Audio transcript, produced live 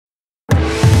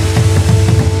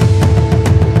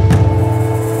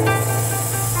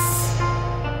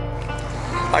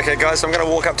Okay guys, so I'm going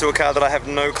to walk up to a car that I have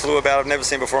no clue about, I've never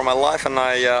seen before in my life, and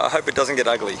I hope it doesn't get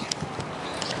ugly.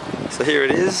 So here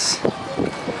it is.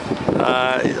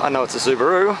 I know it's a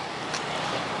Subaru.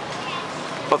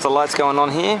 Lots of lights going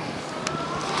on here.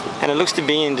 And it looks to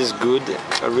be in just good,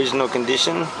 original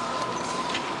condition.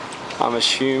 I'm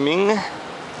assuming.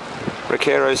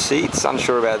 Recaro seats,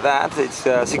 unsure about that. It's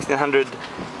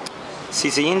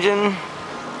 1600cc engine.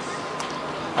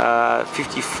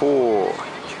 54.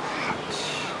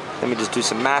 Let me just do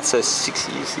some maths. So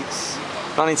 66.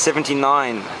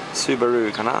 1979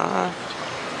 Subaru.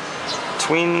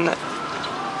 Twin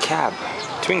cab.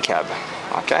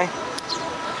 Okay.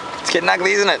 It's getting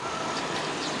ugly, isn't it?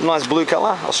 Nice blue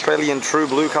colour, Australian true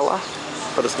blue colour,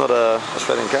 but it's not a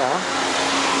Australian car.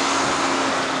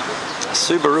 A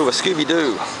Subaru, a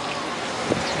Scooby-Doo.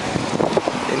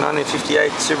 In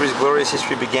 1958, Subaru's glorious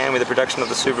history began with the production of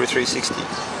the Subaru 360.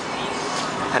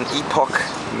 An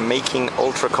epoch-making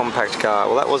ultra-compact car.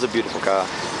 Well, that was a beautiful car.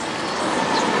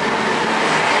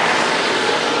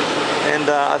 And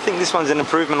I think this one's an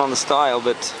improvement on the style,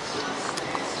 but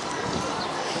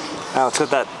oh, it's got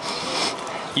that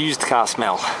used car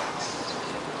smell.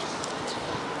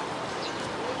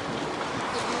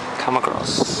 Come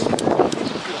across.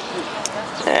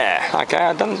 Yeah, okay,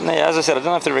 as I said, I don't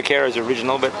know if the Recaro is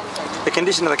original, but the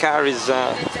condition of the car is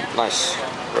nice,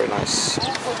 very nice.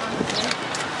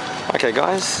 Okay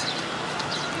guys,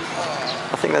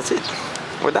 I think that's it.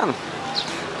 We're done.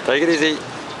 Take it easy.